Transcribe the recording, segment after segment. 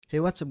हे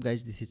WhatsApp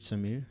guys, this is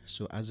Samir.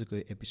 So आजको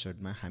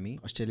एपिसोडमा हामी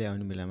अस्ट्रेलिया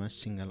आउने बेलामा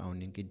सिङ्गल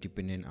आउने कि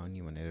डिपेन्डेन्ट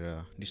आउने भनेर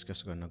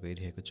डिस्कस गर्न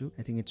गइरहेको छु।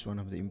 I think it's one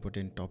of the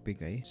important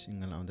topic है।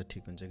 सिङ्गल आउँदा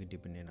ठिक हुन्छ कि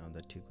डिपेन्डेन्ट आउँदा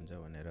ठिक हुन्छ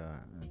भनेर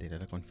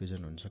धेरैलाई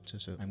कन्फ्युजन हुनसक्छ।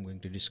 So I'm going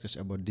to discuss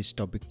about this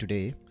topic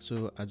today.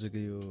 So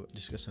आजको यो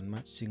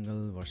डिस्कसनमा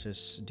सिङ्गल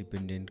भर्सेस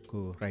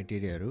डिपेन्डेन्टको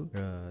क्राइटेरियाहरू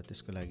र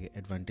त्यसको लागि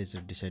एडभान्टेज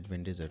र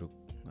डिसएडभान्टेजहरू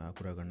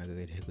कुरा गर्न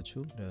गइरहेको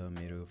छु र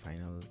मेरो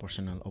फाइनल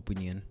पर्सनल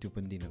ओपिनियन त्यो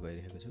पनि दिन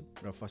गइरहेको छु।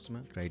 र फर्स्टमा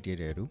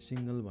क्राइटेरियाहरू,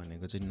 सिङ्गल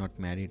भनेको चाहिँ नट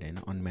म्यारिड होइन,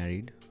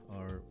 unmarried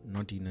or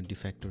not in a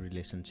de facto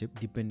relationship.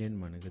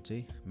 Dependent भनेको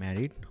चाहिँ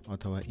म्यारिड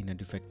अथवा in a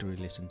de facto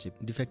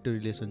relationship. De facto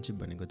relationship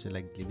भनेको चाहिँ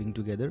like living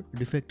together.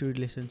 De facto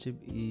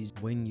relationship is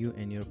when you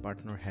and your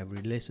partner have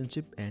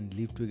relationship and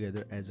leave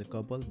together as a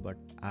couple but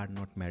are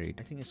not married.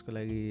 I think यसको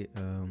लागि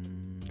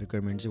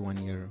requirement चाहिँ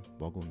 1 year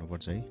भएको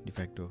हुनुपर्छ है,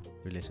 de facto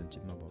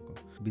रिलेसनसिपमा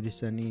भएको।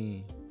 विदेश जाने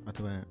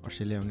अथवा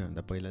अस्ट्रेलिया आउने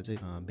भन्दा पहिला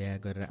चाहिँ बिहा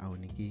गरेर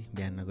आउने कि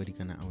बिहा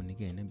नगरिकन आउने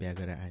कि होइन, बिहा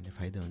गरेर आउने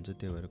फाइदा हुन्छ।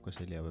 त्यही भएर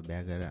कसैले अब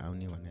बिहा गरेर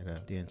आउने भनेर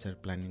त्यो एन्सर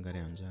प्लानिङ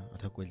गरे हुन्छ,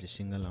 अथवा कोहीले चाहिँ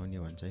सिङ्गल आउने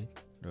भन्छ है।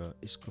 र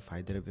यसको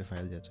फाइदा र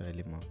बेफाइदा चाहिँ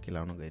अहिले म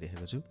केलाउन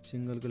गइरहेको छु।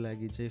 सिङ्गलको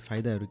लागि चाहिँ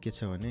फाइदाहरू के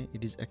छ भने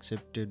it is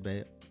accepted by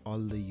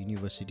all the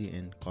university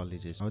and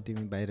colleges. अब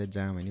तिमी बाहिर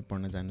जहाँ भने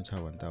पढ्न जानु छ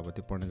भने त अब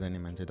त्यो पढ्न जाने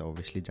मान्छे त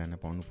अभियसली जान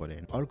पाउनु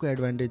पऱ्यो होइन। अर्को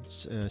एडभान्टेज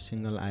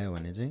सिङ्गल आयो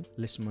भने चाहिँ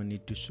less money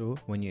to so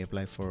when you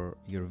apply for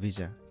your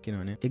visa.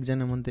 किनभने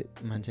एकजना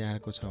मान्छे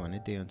आएको छ भने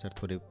त्यही अनुसार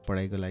थोरै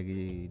पढाइको लागि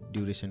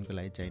ड्युरेसनको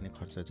लागि चाहिने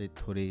खर्च चाहिँ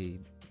थोरै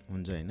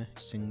हुन्छ होइन।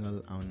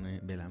 सिङ्गल आउने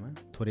बेलामा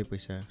थोरै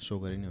पैसा सो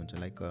गरे नै हुन्छ।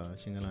 लाइक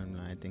सिङ्गल आउने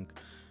बेला आई थिङ्क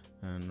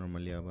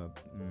नर्मली अब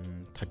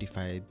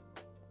 35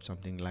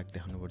 समथिङ लाख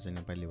देखाउनुपर्छ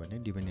नेपाली भने,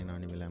 डिपेन्डेन्ट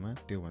आउने बेलामा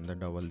त्योभन्दा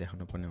डबल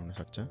देखाउनु पर्ने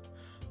हुनसक्छ।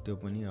 त्यो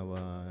पनि अब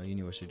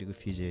युनिभर्सिटीको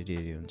फिज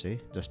हेरी हुन्छ है,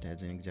 जस्ट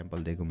एज एन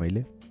इक्जाम्पल दिएको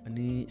मैले।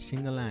 अनि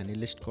सिङ्गललाई हाने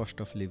least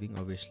cost of living,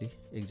 obviously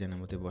एकजना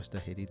मात्रै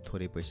बस्दाखेरि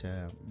थोरै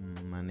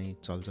पैसामा नै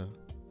चल्छ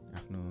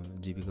आफ्नो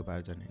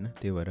जीविकोपार्जन होइन,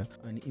 त्यही भएर।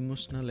 अनि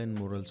इमोसनल एन्ड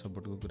मोरल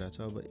सपोर्टको कुरा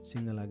छ। अब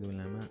सिङ्गल आएको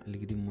बेलामा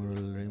अलिकति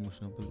मोरल र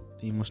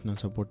इमोसनल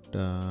सपोर्ट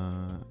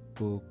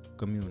को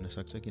कमी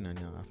हुनसक्छ,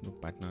 किनभने आफ्नो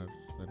पार्टनर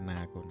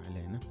नआएको हुनाले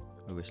होइन।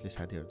 अभियसली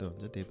साथीहरू त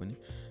हुन्छ, त्यही पनि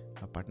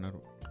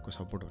पार्टनरको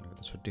सपोर्ट भनेको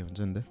त छुट्टै हुन्छ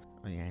नि त।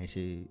 यहाँ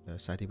यसै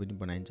साथी पनि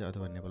बनाइन्छ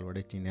अथवा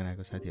नेपालबाटै चिनेर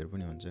आएको साथीहरू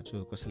पनि हुन्छ।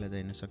 सो कसैलाई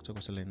चाहिन सक्छ,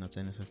 कसैलाई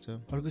नचाहिन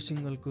सक्छ। अर्को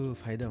सिङ्गलको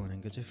फाइदा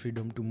भनेको चाहिँ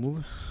फ्रिडम टु मुभ।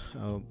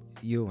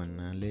 यो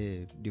भन्नाले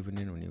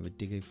डिपेन्डेन्ट हुने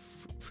बित्तिकै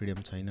फ्रिडम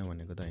छैन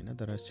भनेको त होइन,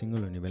 तर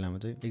सिङ्गल हुने बेलामा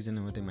चाहिँ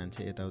एकजना मात्रै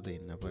मान्छे यताउता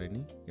हिँड्न पऱ्यो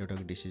नि,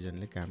 एउटाको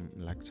डिसिजनले काम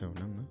लाग्छ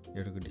भनौँ न।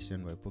 एउटाको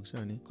डिसिजन भए पुग्छ।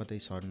 अनि कतै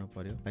सर्नु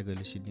पऱ्यो, लाइक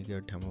अहिले सिडनीको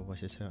एउटा ठाउँमा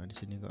बसेछ अनि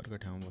सिडनीको अर्को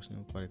ठाउँमा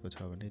बस्नु परेको छ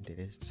भने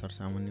धेरै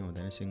सरसामान्य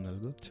हुँदैन।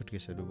 सिङ्गलको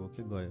सुटकेसहरू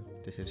बोक्यो गयो,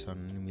 त्यसरी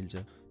सर्नु नि मिल्छ।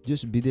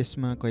 जस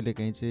विदेशमा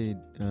कहिलेकाहीँ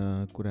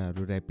चाहिँ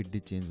कुराहरू ऱ्यापिडली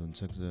चेन्ज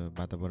हुनसक्छ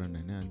वातावरण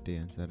होइन, अनि त्यही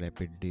अनुसार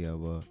ऱ्यापिडली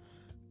अब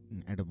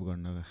एडप्ट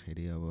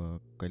गर्नखेरि अब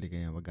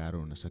कहिलेकाहीँ अब गाह्रो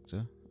हुनसक्छ।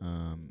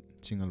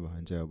 सिङ्गल भयो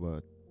भने चाहिँ अब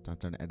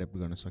चाँड एडप्ट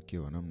गर्न सकियो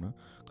भनौँ न।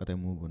 कतै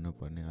मुभ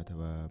हुनुपर्ने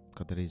अथवा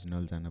कतै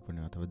रिजनल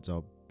जानुपर्ने अथवा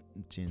जब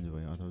चेन्ज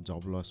भयो अथवा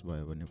जब लस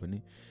भयो भने पनि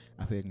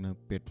आफै एक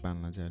पेट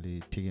पाल्न चाहिँ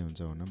अलिक ठिकै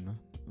हुन्छ भनौँ न,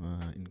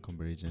 इन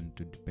कम्पेरिजन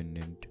टु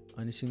डिपेन्डेन्ट।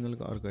 अनि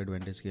सिङ्गलको अर्को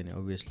एडभान्टेज के भने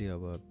अभियसली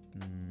अब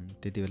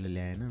त्यति बेला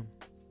ल्याएन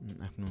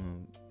आफ्नो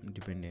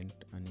डिपेन्डेन्ट,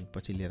 अनि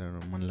पछि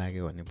लिएर मन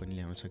लाग्यो भने पनि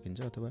ल्याउन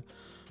सकिन्छ, अथवा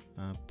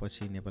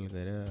पछि नेपाल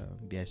गएर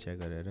बिहा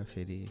गरेर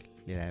फेरि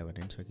लिएर आयो भने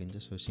पनि सकिन्छ।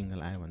 सो सिङ्गल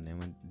आयो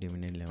भन्दैमा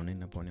डिपेन्डेन्ट ल्याउनै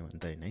नपाउने भने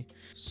त होइन है।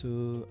 सो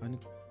अनि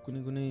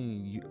कुनै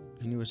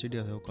युनिभर्सिटी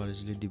अथवा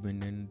कलेजले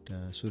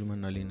डिपेन्डेन्ट सुरुमा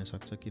नलिन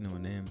सक्छ,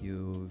 किनभने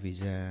यो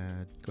भिजा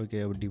कोही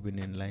अब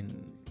डिपेन्डेन्टलाई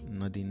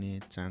नदिने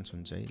चान्स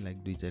हुन्छ है। लाइक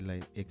दुईजनालाई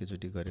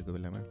एकैचोटि गरेको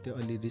बेलामा त्यो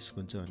अलि रिस्क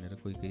हुन्छ भनेर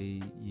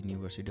कोही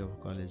युनिभर्सिटी अफ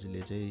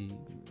कलेजले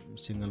चाहिँ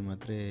सिङ्गल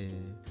मात्रै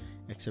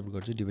एक्सेप्ट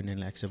गर्छु,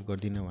 डिपेन्डेन्टलाई एक्सेप्ट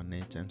गर्दिनँ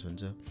भन्ने चान्स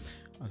हुन्छ।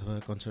 अथवा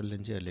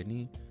कन्सल्टेन्सीहरूले नि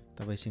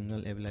तपाईँ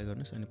सिङ्गल एप्लाई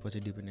गर्नुहोस् अनि पछि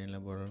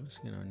डिपेन्डेन्टलाई बढाउनुहोस्,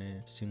 किनभने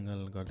सिङ्गल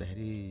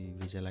गर्दाखेरि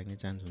भिजा लाग्ने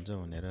चान्स हुन्छ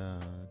भनेर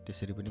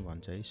त्यसरी पनि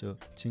भन्छ है। सो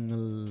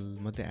सिङ्गल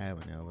मात्रै आयो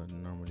भने अब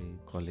नर्मली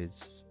कलेज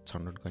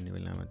छनौट गर्ने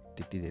बेलामा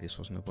त्यति धेरै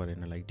सोच्नु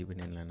परेन, लाइक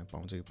डिपेन्डेन्ट लान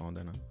पाउँछ कि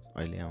पाउँदैन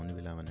अहिले आउने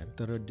बेला भनेर।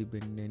 तर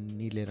डिपेन्डेन्ट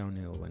नि लिएर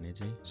आउने हो भने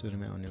चाहिँ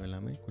सुरुमै आउने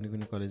बेलामै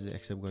कुनै कलेजले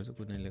एक्सेप्ट गर्छ,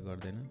 कुनैले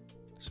गर्दैन।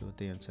 सो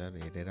त्यही अनुसार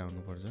हेरेर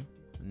आउनुपर्छ।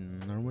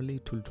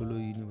 नर्मली ठुल्ठुलो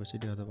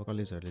युनिभर्सिटी अथवा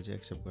कलेजहरूले चाहिँ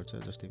एक्सेप्ट गर्छ।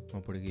 जस्तै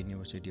म पढेको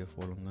युनिभर्सिटी अफ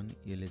वोलोङ्गन,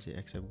 यसले चाहिँ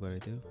एक्सेप्ट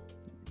गरेको थियो।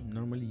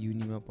 नर्मली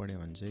युनिमा पढ्यो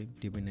भने चाहिँ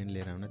डिपेन्डेन्ट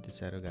लिएर आउन त्यति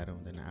साह्रो गाह्रो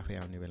हुँदैन आफै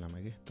आउने बेलामा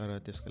कि, तर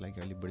त्यसको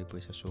लागि अलिक बढी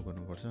पैसा सो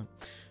गर्नुपर्छ।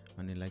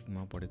 अनि लाइक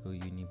म पढेको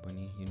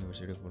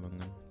युनिभर्सिटी अफ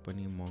वोलोङ्गन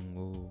पनि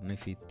महँगो नै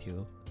फी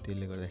थियो,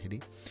 त्यसले गर्दाखेरि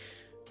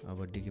अब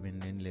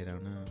डिपेन्डेन्ट लिएर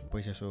आउन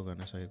पैसा सो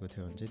गर्न सकेको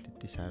थियो भने चाहिँ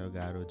त्यति साह्रो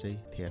गाह्रो चाहिँ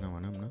थिएन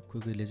भनौँ न।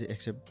 कोहीले चाहिँ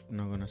एक्सेप्ट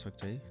नगर्न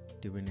सक्छ है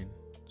डिपेन्डेन्ट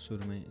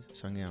सुरुमै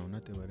सँगै आउन,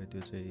 त्यो भएर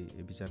त्यो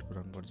चाहिँ विचार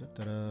पुऱ्याउनु पर्छ।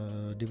 तर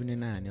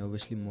डिपेन्डेन्ट नहाने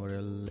obviously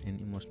moral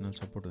and emotional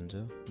support हुन्छ।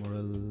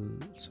 मोरल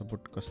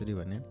सपोर्ट कसरी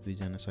भने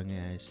दुईजनासँगै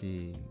आएपछि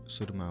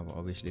सुरुमा अब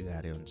अभियसली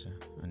गाह्रो हुन्छ,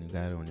 अनि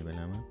गाह्रो हुने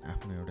बेलामा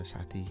आफ्नो एउटा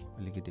साथी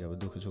अलिकति अब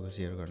दुःख सुख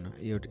सेयर गर्न,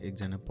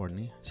 एकजना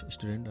पढ्ने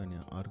स्टुडेन्ट अनि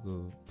अर्को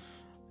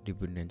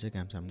डिपेन्डेन्ट चाहिँ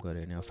कामसाम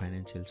गऱ्यो भने अब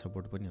फाइनेन्सियल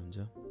सपोर्ट पनि हुन्छ।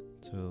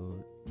 सो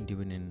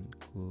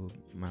डिपेन्डेन्टको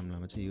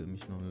मामलामा चाहिँ यो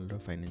इमोसनल र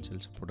फाइनेन्सियल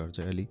सपोर्टहरू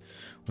चाहिँ अलिक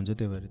हुन्छ,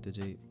 त्यही भएर त्यो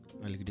चाहिँ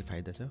अलिकति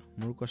फाइदा छ।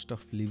 मोर कस्ट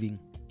अफ लिभिङ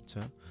छ,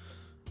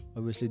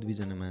 अभियसली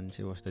दुईजना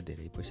मान्छे वास्ता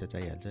धेरै पैसा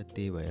चाहिहाल्छ,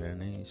 त्यही भएर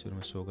नै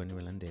सुरुमा सो गर्ने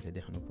बेला पनि धेरै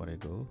देखाउनु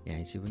परेको हो।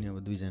 यहाँ पनि अब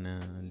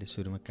दुईजनाले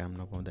सुरुमा काम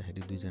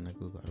नपाउँदाखेरि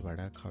दुईजनाको घर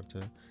भाडा खर्च,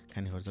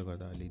 खाने खर्च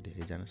गर्दा अलिक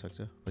धेरै जान सक्छ।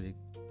 पछि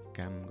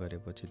काम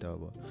गरेपछि त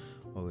अब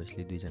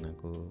अभियसली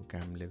दुईजनाको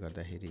कामले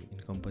गर्दाखेरि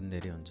इन्कम पनि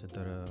धेरै हुन्छ।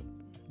 तर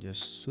जस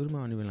सुरुमा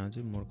आउने बेलामा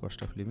चाहिँ more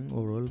cost of living,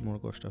 overall more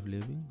cost of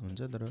living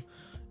हुन्छ, तर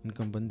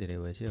इन्कम पनि धेरै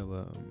भएपछि अब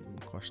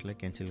कस्टलाई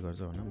क्यान्सल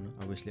गर्छ भनौँ न।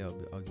 अभियसली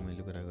अघि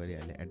मैले कुरा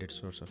गरिहालेँ एडेड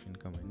सोर्स अफ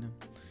इन्कम होइन।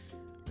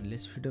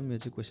 लेस फ्रिडम यो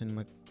चाहिँ क्वेसन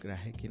मार्क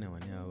राखेँ,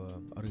 किनभने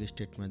अब अर्को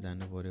स्टेटमा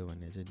जानु पऱ्यो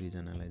भने चाहिँ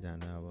दुईजनालाई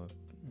जाँदा अब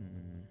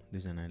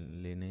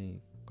दुईजनाले नै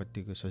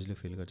कतिको सजिलो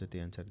फिल गर्छ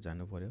त्यही अनुसार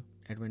जानु पऱ्यो।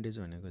 एडभान्टेज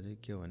भनेको चाहिँ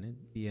के हो भने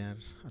पिआर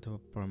अथवा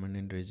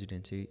पर्मानेन्ट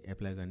रेजिडेन्सी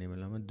एप्लाई गर्ने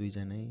बेलामा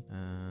दुईजनै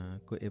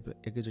को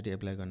एकैचोटि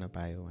एप्लाई गर्न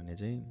पायो भने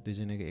चाहिँ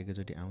दुईजनाको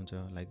एकैचोटि आउँछ।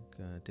 लाइक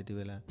त्यति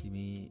बेला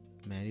तिमी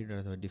म्यारिड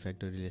अथवा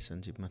डिफेक्टो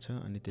रिलेसनसिपमा छ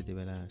अनि त्यति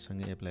बेला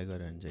सँगै एप्लाई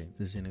गर्यो भने चाहिँ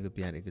दुईजनाको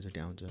पिआर एकैचोटि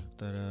आउँछ।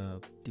 तर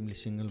तिमीले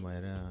सिङ्गल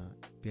भएर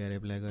पिआर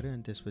एप्लाई गर्यो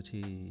अनि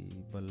त्यसपछि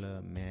बल्ल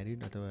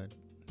म्यारिड अथवा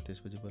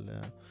त्यसपछि बल्ल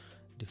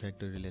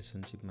डिफेक्टो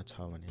रिलेसनसिपमा छ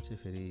भने चाहिँ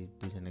फेरि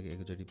दुईजनाको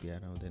एकैचोटि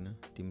पिआर आउँदैन।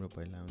 तिम्रो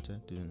पहिला आउँछ,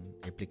 जुन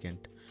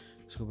एप्लिकेन्ट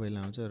उसको पहिला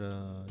आउँछ र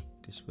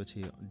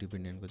त्यसपछि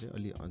डिपेन्डेन्टको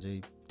चाहिँ अझै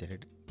धेरै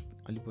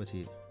अलि पछि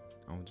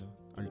आउँछ,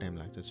 अलि टाइम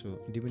लाग्छ। सो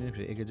डिपेन्डेन्ट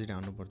फेरि एकैचोटि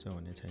आउनुपर्छ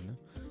भन्ने छैन,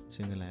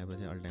 सिङ्गल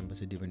आएपछि अलि टाइम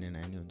पछि डिपेन्डेन्ट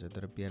आए नि हुन्छ।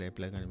 तर पिआर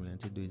एप्लाई गर्ने बेला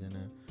चाहिँ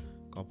दुईजना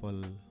कपल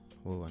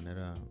हो भनेर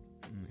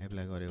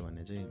एप्लाई गऱ्यो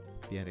भने चाहिँ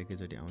पिआर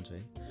एकैचोटि आउँछ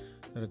है।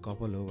 तर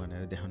कपल हो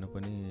भनेर देखाउन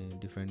पनि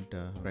डिफ्रेन्ट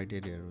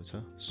क्राइटेरियाहरू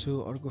छ। सो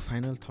अर्को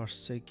फाइनल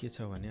थट्स चाहिँ के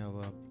छ भने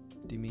अब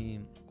तिमी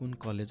कुन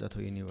कलेज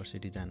अथवा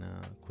युनिभर्सिटी जान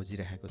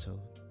खोजिरहेको छौ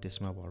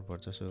त्यसमा भर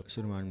पर्छ। सो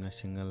सुरुमा हामीलाई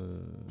सिङ्गल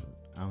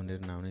आउने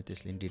र नआउने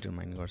त्यसले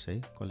डिटरमाइन गर्छ है,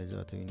 कलेज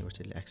अथवा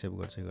युनिभर्सिटीले एक्सेप्ट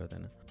गर्छ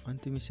गर्दैन। अनि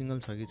तिमी सिङ्गल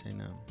छ कि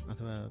छैन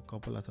अथवा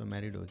कपल अथवा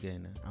म्यारिड हो कि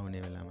होइन आउने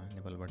बेलामा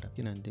नेपालबाट,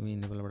 किनभने तिमी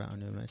नेपालबाट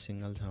आउने बेलामा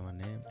सिङ्गल छ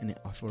भने अनि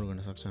अफोर्ड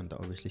गर्न सक्छ भने त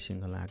अभियसली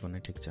सिङ्गल आएको नै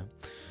ठिक छ।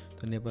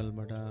 तर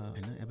नेपालबाट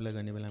होइन एप्लाई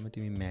गर्ने बेलामा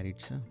तिमी म्यारिड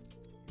छ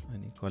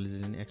अनि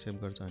कलेजले नि एक्सेप्ट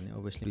गर्छ भने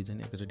अभियसली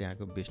दुईजना एकैचोटि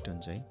आएको बेस्ट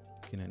हुन्छ है,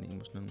 किनभने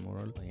इमोसनल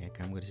मोरल यहाँ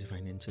काम गरेपछि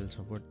फाइनेन्सियल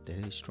सपोर्ट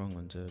धेरै स्ट्रङ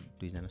हुन्छ।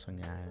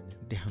 दुईजनासँगै आयो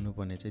भने देखाउनु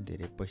पर्ने चाहिँ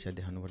धेरै पैसा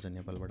देखाउनुपर्छ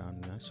नेपालबाट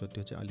आउनुमा। सो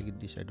त्यो चाहिँ अलिकति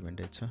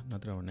डिसएडभान्टेज छ,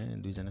 नत्र भने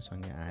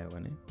दुईजनासँगै आयो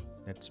भने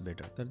द्याट्स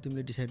बेटर। तर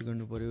तिमीले डिसाइड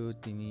गर्नु पऱ्यो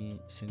तिमी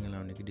सिङ्गल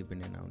आउने कि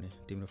डिपेन्डेन्ट आउने,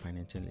 तिम्रो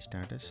फाइनेन्सियल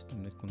स्ट्याटस,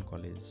 तिमीले कुन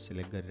कलेज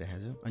सिलेक्ट गरिरहेको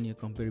छौ अनि यो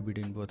कम्पेयर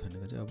बिट्विन बोथ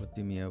भनेको चाहिँ अब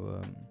तिमी अब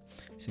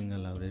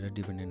सिङ्गल आउने र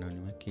डिपेन्डेन्ट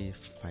आउनेमा के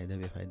फाइदा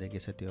बेफाइदा के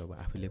छ त्यो अब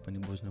आफूले पनि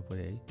बुझ्नु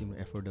पऱ्यो है, तिम्रो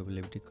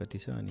एफोर्डेबिलिटी कति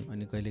छ।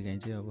 अनि कहिलेकाहीँ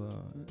चाहिँ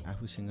अब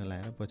आफू सिङ्गल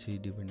आएर पछि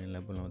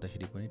डिपेन्डेन्टलाई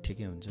बोलाउँदाखेरि पनि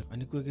ठिकै हुन्छ।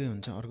 अनि कोही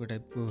हुन्छ अर्को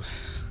टाइपको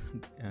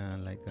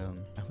लाइक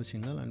आफू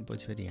सिङ्गल अनि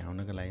पछि फेरि यहाँ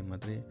आउनको लागि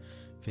मात्रै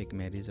फेक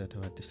म्यारिज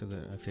अथवा त्यस्तो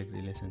फेक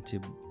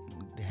रिलेसनसिप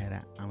देखाएर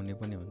आउने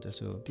पनि हुन्छ।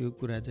 सो त्यो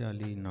कुरा चाहिँ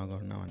अलि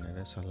नगर्न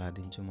भनेर सल्लाह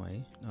दिन्छु म है।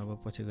 अब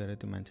पछि गएर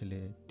त्यो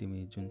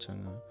तिमी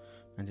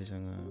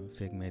मान्छेसँग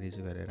फेक म्यारिज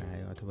गरेर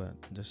आयो अथवा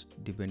जस्ट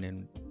डिपेन्डेन्ट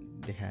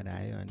देखाएर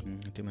आयो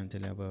अनि त्यो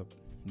मान्छेले अब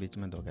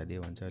बिचमा धोका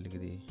दियो भने चाहिँ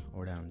अलिकति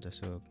ओडा हुन्छ।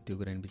 सो त्यो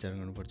कुरा नि विचार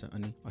गर्नुपर्छ।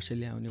 अनि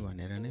अस्ट्रेलिया आउने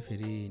भनेर नै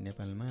फेरि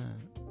नेपालमा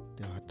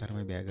त्यो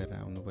हतारमा बिहा गरेर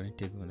आउनु पनि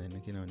ठिक हुँदैन,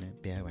 किनभने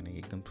बिहा भनेको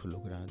एकदम ठुलो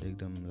कुरा हो,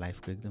 एकदम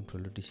लाइफको एकदम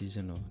ठुलो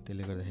डिसिजन हो।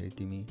 त्यसले गर्दाखेरि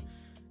तिमी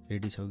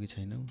रेडी छौ कि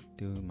छैनौ,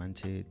 त्यो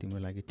मान्छे तिम्रो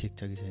लागि ठिक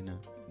छ कि छैन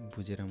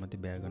बुझेर मात्रै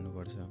बिहा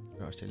गर्नुपर्छ।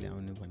 र अस्ट्रेलिया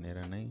आउने भनेर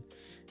नै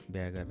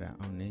बिहा गरेर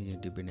आउने, यो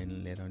डिपेन्डेन्ट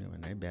लिएर आउने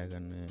भनेर बिहा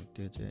गर्ने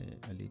त्यो चाहिँ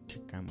अलिक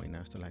ठिक काम होइन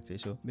जस्तो लाग्छ।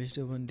 So based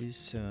on this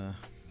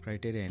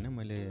criteria होइन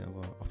मैले अब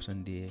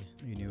अप्सन दिएँ,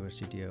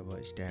 युनिभर्सिटी अब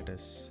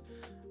स्ट्याटस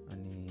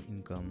अनि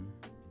इन्कम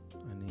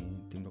अनि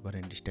तिम्रो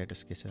करेन्ट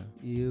स्ट्याटस के छ,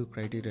 यो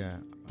क्राइटेरिया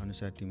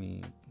अनुसार तिमी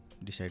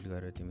डिसाइड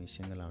गरेर तिमी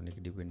सिङ्गल आउने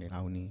कि डिपेन्डेन्ट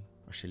आउने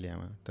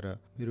अस्ट्रेलियामा। तर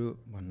मेरो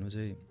भन्नु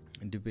चाहिँ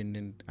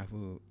डिपेन्डेन्ट आफू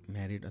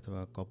म्यारिड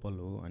अथवा कपल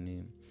हो अनि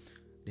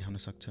देखाउन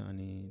सक्छ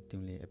अनि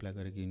तिमीले एप्लाई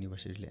गरेको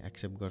युनिभर्सिटीले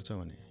एक्सेप्ट गर्छ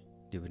भने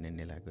डिपेन्डेन्ट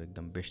लिएको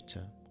एकदम बेस्ट छ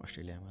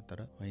अस्ट्रेलियामा।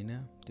 तर होइन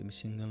तिमी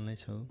सिङ्गल नै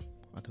छौ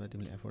अथवा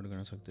तिमीले एफोर्ड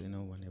गर्न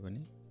सक्दैनौ भने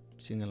पनि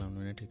सिङ्गल आउनु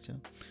नै ठिक छ,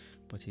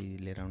 पछि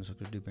लिएर आउनु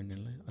सक्छौ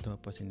डिपेन्डेन्टलाई अथवा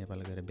पछि नेपाल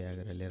गएर बिहा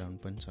गरेर लिएर आउनु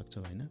पनि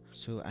सक्छौ होइन।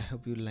 So I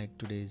hope you like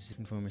today's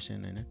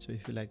information होइन। So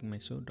if you like my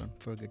so don't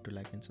forget to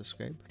like and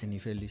subscribe and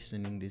if you are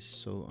listening this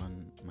so on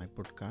my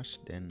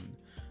podcast then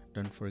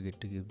don't forget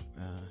to give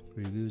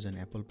reviews on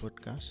Apple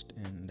Podcast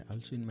and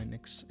I'll see you in my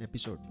next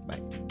episode.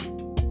 Bye.